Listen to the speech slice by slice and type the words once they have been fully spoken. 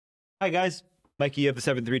Hi guys, Mikey of the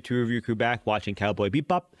 732 Review Crew back watching Cowboy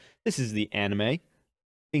Bebop. This is the anime,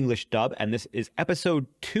 English dub, and this is episode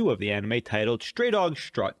 2 of the anime titled Stray Dog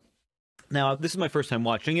Strut. Now, this is my first time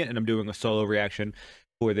watching it, and I'm doing a solo reaction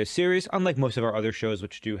for this series, unlike most of our other shows,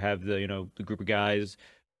 which do have the, the group of guys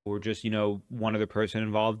or just, one other person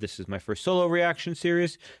involved. This is my first solo reaction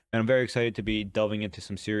series, and I'm very excited to be delving into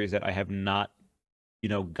some series that I have not,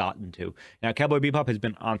 gotten to. Now, Cowboy Bebop has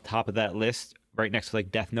been on top of that list, right next to like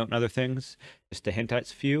Death Note and other things, just to hint at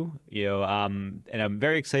a few, and I'm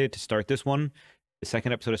very excited to start this one, the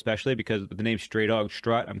second episode especially, because with the name Stray Dog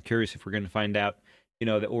Strut, I'm curious if we're going to find out,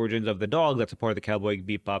 the origins of the dog that's a part of the Cowboy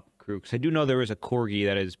Bebop crew. Because I do know there is a Corgi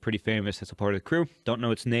that is pretty famous that's a part of the crew. Don't know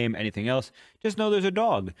its name, anything else. Just know there's a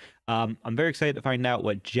dog. I'm very excited to find out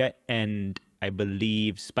what Jet and I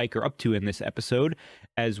believe Spike are up to in this episode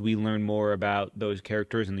as we learn more about those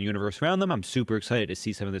characters and the universe around them. I'm super excited to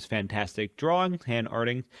see some of this fantastic drawing,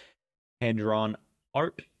 hand-drawn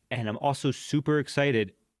art. And I'm also super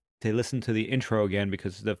excited to listen to the intro again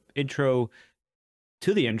because the intro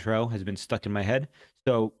to the intro has been stuck in my head.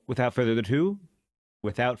 So without further ado,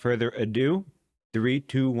 3,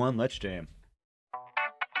 2, 1, let's jam.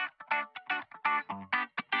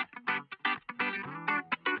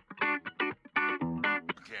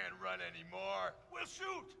 Can't run anymore. We'll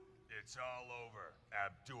shoot. It's all over.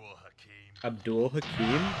 Abdul Hakim. Abdul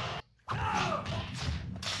Hakim?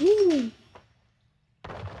 Woo!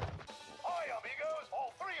 Hi, amigos. All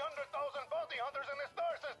 300,000 bounty hunters in the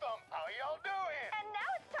star system. How y'all doing? And now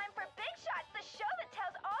it's time for Big Shots, the show that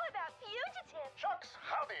tells all about fugitives. Shucks,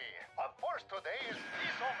 howdy. Of course, today is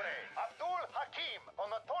this hombre, Abdul Hakim, a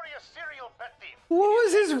notorious serial pet thief. What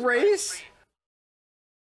was his race?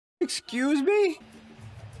 Excuse me?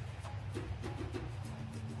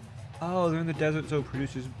 Oh, they're in the desert, so it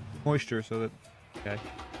produces moisture, so that... Okay.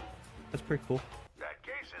 That's pretty cool. That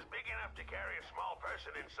case is big enough to carry a small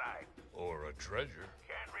person inside. Or a treasure.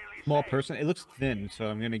 Can't really Small say. person? It looks thin, so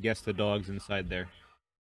I'm gonna guess the dog's inside there.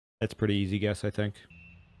 That's a pretty easy guess, I think.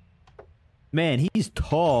 Man, he's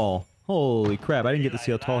tall. Holy crap, I didn't get to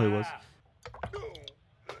see how tall he was.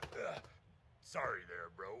 Sorry there,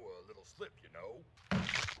 bro. A little slip, you know.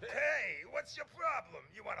 Hey, what's your problem?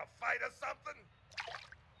 You want to fight or something?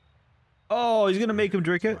 Oh, he's gonna make him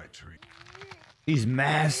drink it? My treat. He's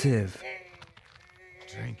massive.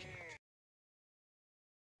 Drink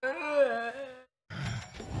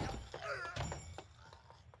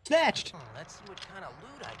Snatched! Oh, let's see what kind of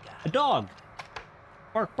loot I got. A dog!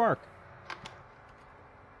 Bark, bark.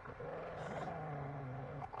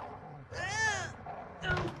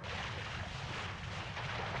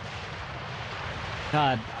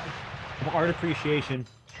 God, art appreciation.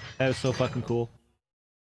 That is so fucking cool.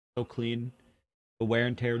 So clean. The wear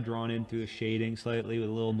and tear drawn in through the shading slightly with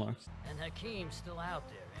little marks. And Hakim's still out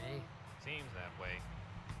there, eh? Seems that way.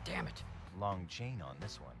 Damn it. Long chain on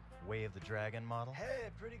this one. Way of the Dragon model? Hey,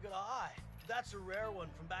 pretty good eye. That's a rare one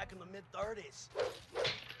from back in the mid-30s.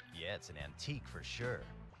 Yeah, it's an antique for sure.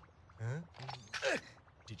 Huh?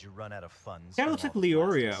 Did you run out of funds? Kinda from looks all like the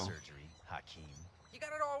plastic Leorio. Surgery, Hakim? You got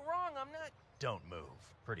it all wrong, I'm not... Don't move.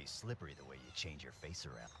 Pretty slippery the way you change your face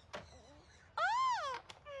around.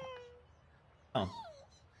 Oh.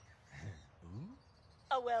 Ooh?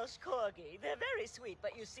 A Welsh Corgi. They're very sweet,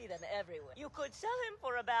 but you see them everywhere. You could sell him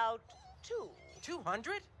for about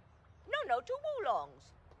 200? No, 2 woolongs.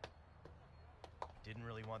 Didn't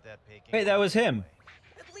really want that pay. Hey, that was him.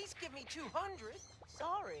 At least give me 200.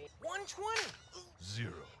 Sorry. 120.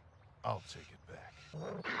 0. I'll take it back.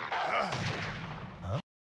 Huh?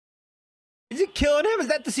 Is it killing him? Is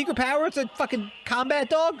that the secret power? It's a fucking combat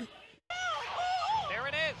dog? There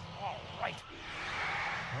it is. All right.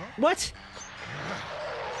 What?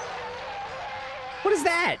 What is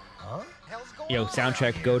that? Huh? Hell's going Yo, on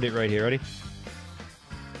soundtrack around goat it right here. Ready?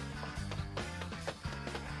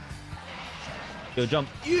 Yo, jump.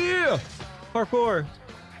 Yeah! Parkour.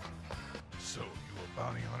 So, you a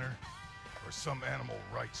bounty hunter? Or some animal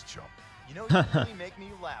rights chump? You know, you really make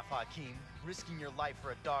me laugh, Hakim. Risking your life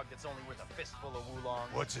for a dog that's only worth a fistful of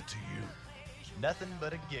woolongs. What's it to you? Nothing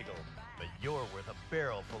but a giggle. But you're worth a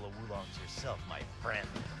barrel full of woolongs yourself, my friend.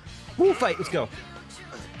 Woo fight, let's go.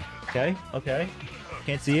 Okay, okay.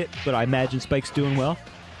 Can't see it, but I imagine Spike's doing well.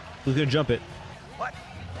 Who's gonna jump it? What?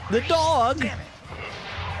 The dog! Damn it!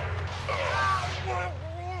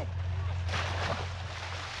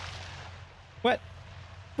 What?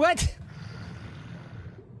 What?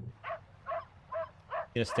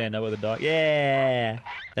 Gonna stand up with a dog. Yeah!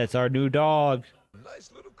 That's our new dog.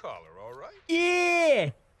 Nice little collar, all right?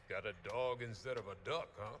 Yeah! Got a dog instead of a duck,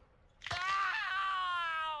 huh?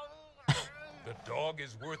 The dog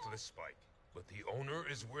is worthless, Spike. but the owner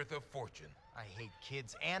is worth a fortune. I hate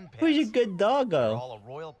kids and pets. Who's a good They're doggo? all a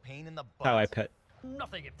royal pain in the butt. How I pet.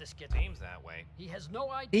 Nothing if this kid seems that way. He has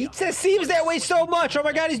no idea. He seems that way so much. Oh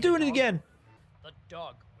my god, he's doing it again. The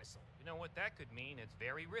dog whistle. You know what that could mean? It's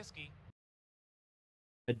very risky.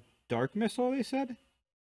 A dark missile, they said?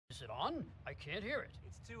 Is it on? I can't hear it.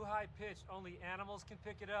 It's too high pitched. Only animals can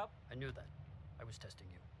pick it up. I knew that. I was testing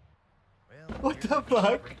you. Well, What here's the a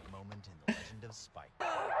fuck? great moment in the legend of Spike. Wait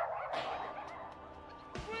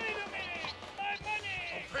a minute! My money!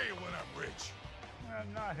 I'll pay you when I'm rich.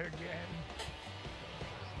 Not again.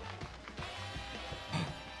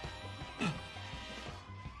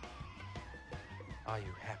 Are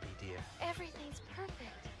you happy, dear? Everything's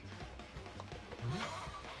perfect.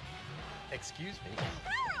 Excuse me.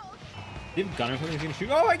 Do you have a gun or something he's gonna shoot?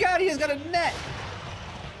 Oh my god, he has got a net!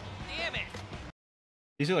 Damn it!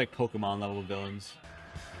 These are like Pokemon level villains.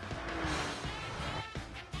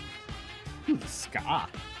 Ooh, Ska.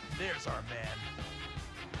 There's our man.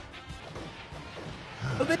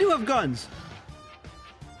 Oh, they do have guns!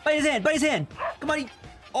 Bite his hand! Bite his hand! Come on,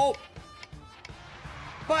 oh!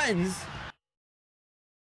 Buttons!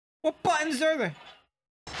 What buttons are there?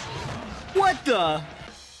 What the?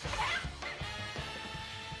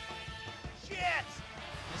 Shit!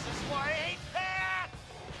 This is why I hate Pat!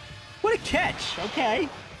 What a catch! Okay.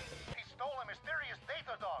 He stole a mysterious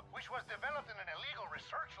data dog, which was developed in an illegal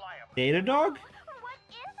research lab. Data dog? What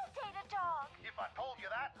is a data dog? If I told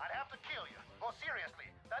you that, I'd have to kill you. Well, seriously,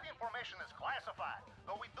 that information is classified.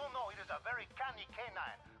 Though we do know it is a very canny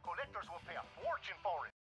canine. Collectors will pay a fortune for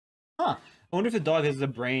it. Huh. I wonder if the dog has the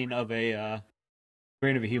brain of a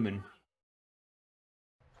human.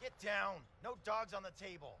 Get down! No dogs on the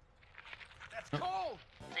table. That's Oh. cold!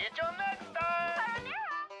 See you next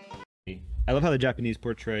time! I love how the Japanese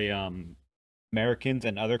portray Americans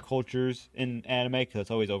and other cultures in anime because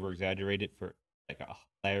it's always over exaggerated for like a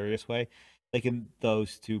hilarious way. Like in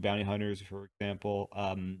those two bounty hunters, for example.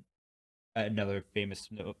 Another famous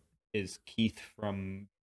note is Keith from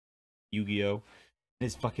Yu-Gi-Oh!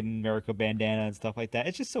 His fucking America bandana and stuff like that.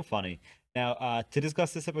 It's just so funny. Now, to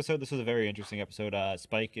discuss this episode, this was a very interesting episode.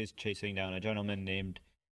 Spike is chasing down a gentleman named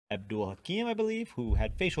Abdul Hakim, I believe, who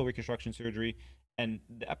had facial reconstruction surgery. And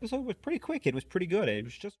the episode was pretty quick. It was pretty good. It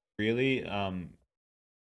was just really, it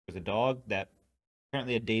was a dog that,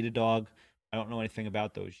 apparently a data dog. I don't know anything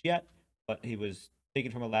about those yet, but he was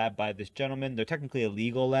taken from a lab by this gentleman. They're technically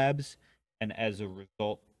illegal labs. And as a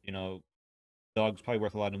result, you know, dog's probably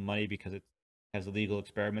worth a lot of money because it has illegal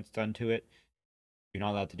experiments done to it. You're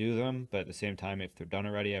not allowed to do them, but at the same time, if they're done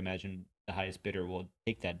already, I imagine the highest bidder will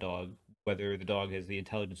take that dog. Whether the dog has the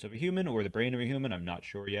intelligence of a human or the brain of a human, I'm not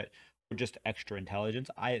sure yet. Or just extra intelligence.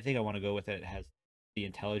 I think I want to go with it. It has the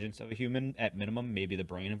intelligence of a human at minimum, maybe the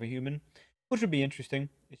brain of a human, which would be interesting.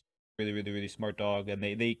 It's a really, really, really smart dog, and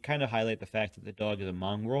they kind of highlight the fact that the dog is a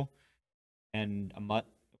mongrel and a mutt,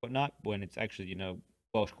 whatnot, when it's actually, you know,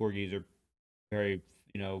 Welsh Corgis are very,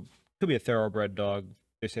 you know, could be a thoroughbred dog.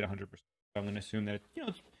 They said 100%. I'm going to assume that, you know,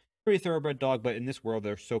 it's a pretty thoroughbred dog, but in this world,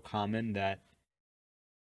 they're so common that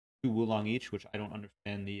 2 Wulong each, which I don't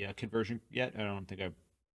understand the conversion yet. I don't think I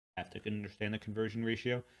have to understand the conversion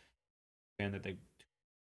ratio. And that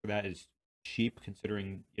for that is cheap,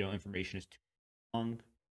 considering, you know, information is too long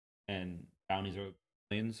and bounties are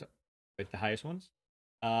millions, like the highest ones.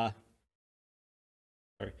 Sorry.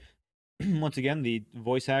 Once again, the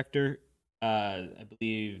voice actor, I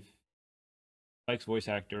believe Spike's voice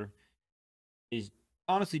actor is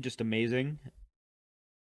honestly just amazing.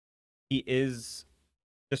 He is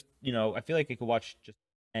just, you know, I feel like I could watch just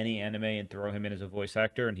any anime and throw him in as a voice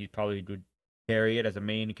actor, and he probably would carry it as a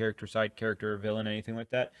main character, side character, villain, anything like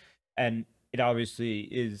that. And it obviously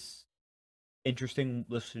is interesting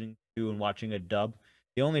listening to and watching a dub.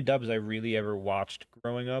 The only dubs I really ever watched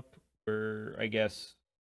growing up were, I guess,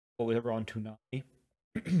 what was ever on Toonami.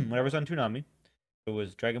 Whatever's on Toonami. It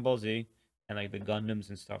was Dragon Ball Z and like the Gundams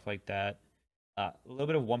and stuff like that. A little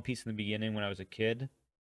bit of One Piece in the beginning when I was a kid.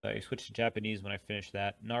 I switched to Japanese when I finished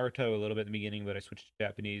that. Naruto a little bit in the beginning, but I switched to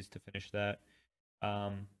Japanese to finish that.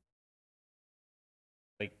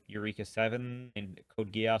 Like Eureka 7 and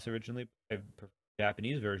Code Geass originally. I prefer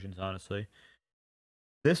Japanese versions, honestly.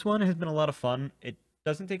 This one has been a lot of fun. It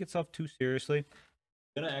doesn't take itself too seriously.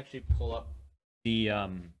 I'm gonna actually pull up the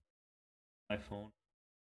my phone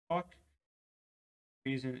talk.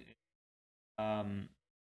 Reason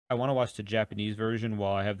I want to watch the Japanese version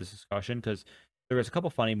while I have this discussion because there was a couple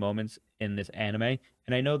funny moments in this anime,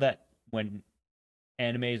 and I know that when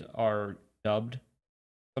animes are dubbed,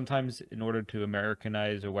 sometimes in order to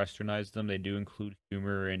Americanize or Westernize them, they do include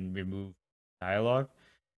humor and remove dialogue.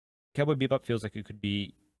 Cowboy Bebop feels like it could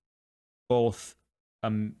be both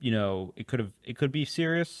it could be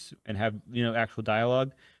serious and have actual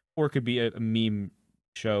dialogue, or it could be a meme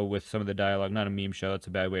show with some of the dialogue. Not a meme show, that's a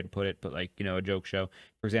bad way to put it, but like a joke show.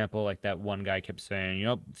 For example, like that one guy kept saying,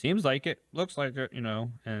 seems like it, looks like it,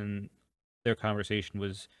 and their conversation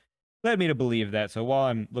led me to believe that. So while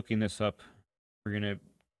I'm looking this up,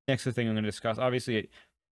 next thing I'm gonna discuss, obviously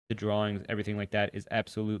the drawings, everything like that is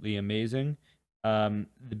absolutely amazing. The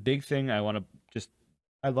big thing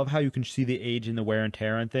I love how you can see the age and the wear and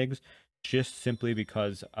tear on things, just simply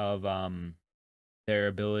because of their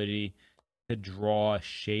ability to draw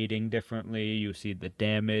shading differently. You see the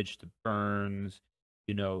damage, the burns,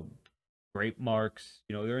 grape marks.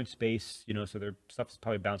 They're in space, so their stuff's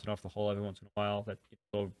probably bouncing off the hull every once in a while. That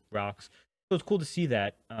little rocks. So it's cool to see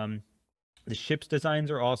that. The ship's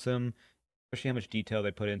designs are awesome, especially how much detail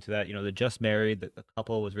they put into that. The just married, the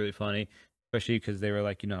couple was really funny, especially because they were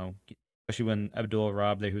like, especially when Abdul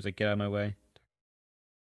robbed there, he was like, "Get out of my way."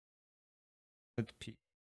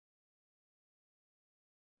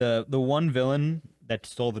 The one villain that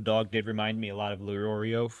stole the dog did remind me a lot of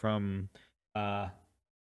Leorio from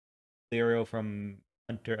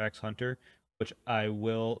Hunter x Hunter, which I'm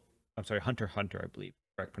sorry, Hunter x Hunter, I believe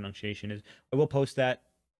correct pronunciation is. I will post that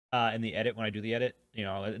in the edit when I do the edit,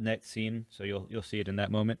 in that scene, so you'll see it in that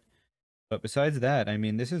moment. But besides that, I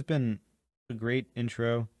mean, this has been a great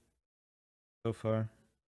intro so far.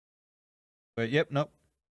 But yep, nope.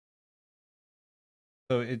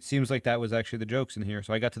 So it seems like that was actually the jokes in here.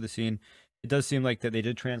 So I got to the scene. It does seem like that they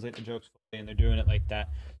did translate the jokes fully, and they're doing it like that.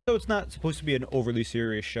 So it's not supposed to be an overly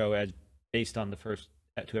serious show as based on the first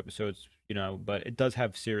 2 episodes, but it does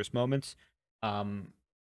have serious moments.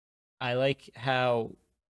 I like how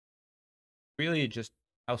really just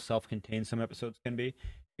how self-contained some episodes can be,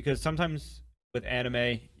 because sometimes with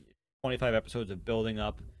anime, 25 episodes of building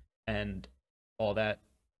up and all that,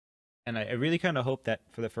 and I really kind of hope that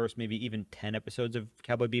for the first maybe even 10 episodes of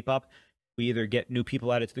Cowboy Bebop, we either get new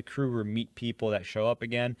people added to the crew or meet people that show up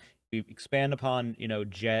again. We expand upon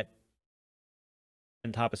Jet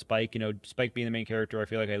on top of Spike. Spike being the main character, I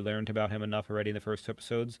feel like I learned about him enough already in the first 2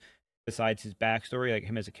 episodes. Besides his backstory, like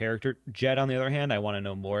him as a character, Jet on the other hand, I want to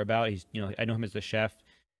know more about. He's I know him as the chef.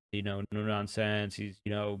 No nonsense. He's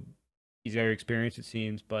he's very experienced, it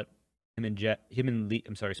seems, but him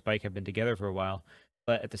and Spike have been together for a while.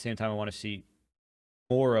 But at the same time, I want to see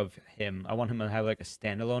more of him. I want him to have like a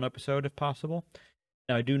standalone episode if possible.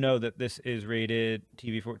 Now I do know that this is rated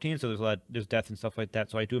TV-14, so there's death and stuff like that.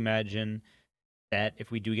 So I do imagine that if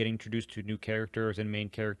we do get introduced to new characters and main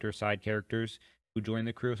characters, side characters who join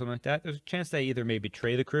the crew or something like that, there's a chance they either may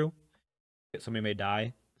betray the crew, somebody may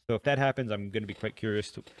die. So if that happens, I'm going to be quite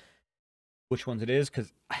curious to which ones it is,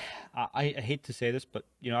 because I hate to say this, but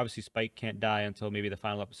obviously Spike can't die until maybe the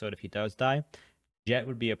final episode if he does die. Jet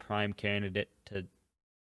would be a prime candidate to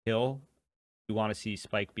kill. We want to see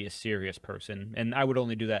Spike be a serious person, and I would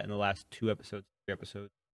only do that in the last 2 episodes, 3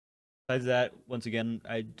 episodes. Besides that, once again,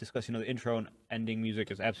 I discussed, the intro and ending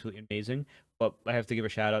music is absolutely amazing, but I have to give a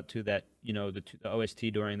shout out to that, the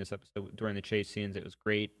OST during this episode, during the chase scenes, it was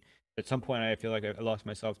great. At some point, I feel like I lost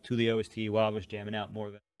myself to the OST while I was jamming out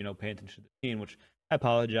more than, paying attention to the scene, which I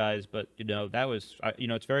apologize, but, that was,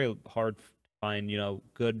 it's very hard to find,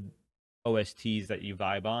 good OSTs that you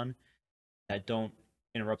vibe on, that don't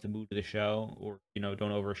interrupt the mood of the show, or,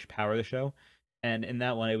 don't overpower the show. And in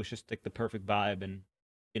that one, it was just like the perfect vibe, and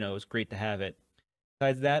it was great to have it.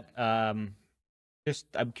 Besides that, I'm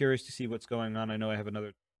curious to see what's going on. I know I have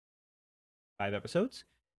another 5 episodes,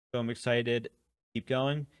 so I'm excited to keep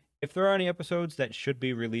going. If there are any episodes that should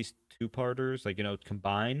be released 2-parters, like,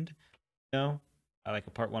 combined, like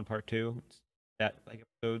a part 1, part 2, that, like,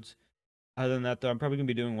 episodes. Other than that, though, I'm probably going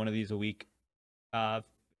to be doing one of these a week, so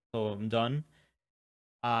I'm done.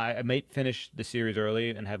 I might finish the series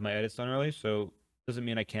early and have my edits done early, so doesn't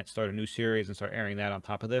mean I can't start a new series and start airing that on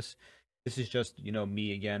top of this. This is just,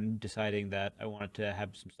 me again deciding that I wanted to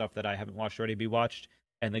have some stuff that I haven't watched already be watched,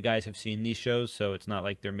 and the guys have seen these shows, so it's not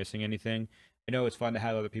like they're missing anything. I know it's fun to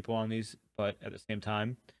have other people on these, but at the same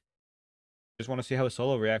time, just want to see how a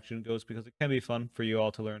solo reaction goes, because it can be fun for you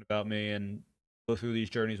all to learn about me and go through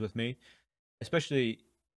these journeys with me, especially,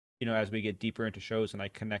 as we get deeper into shows and I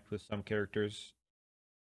connect with some characters.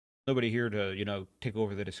 Nobody here to, take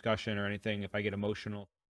over the discussion or anything if I get emotional.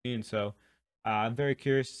 So I'm very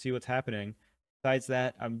curious to see what's happening. Besides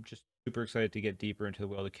that, I'm just super excited to get deeper into the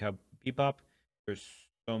world of Cowboy Bebop. There's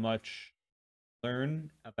so much to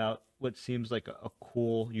learn about what seems like a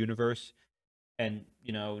cool universe. And,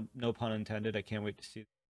 no pun intended, I can't wait to see,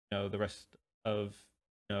 the rest of,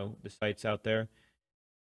 the sites out there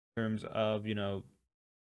in terms of,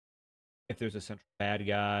 if there's a central bad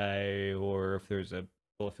guy, or if there's a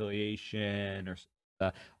affiliation, or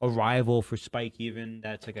a rival for Spike, even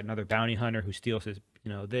that's like another bounty hunter who steals his,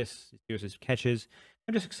 steals his catches.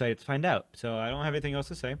 I'm just excited to find out. So I don't have anything else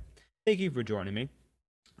to say. Thank you for joining me.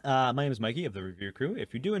 My name is Mikey of the Review Crew.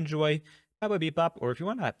 If you do enjoy Cowboy Bebop, or if you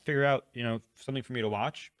want to figure out, something for me to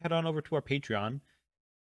watch, head on over to our Patreon.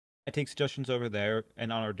 I take suggestions over there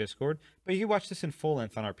and on our Discord. But you can watch this in full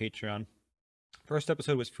length on our Patreon. First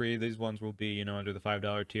episode was free. These ones will be, under the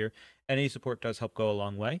 $5 tier. Any support does help go a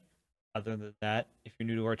long way. Other than that, if you're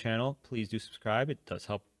new to our channel, please do subscribe. It does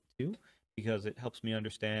help too, because it helps me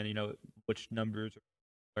understand, which numbers,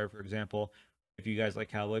 where, for example, if you guys like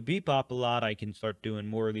Cowboy Bebop a lot, I can start doing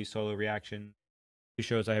more of these solo reactions to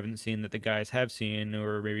shows I haven't seen that the guys have seen,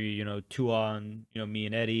 or maybe, two on, me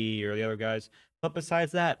and Eddie or the other guys. But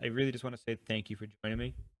besides that, I really just want to say thank you for joining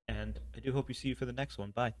me, and I do hope you see you for the next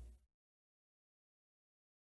one. Bye.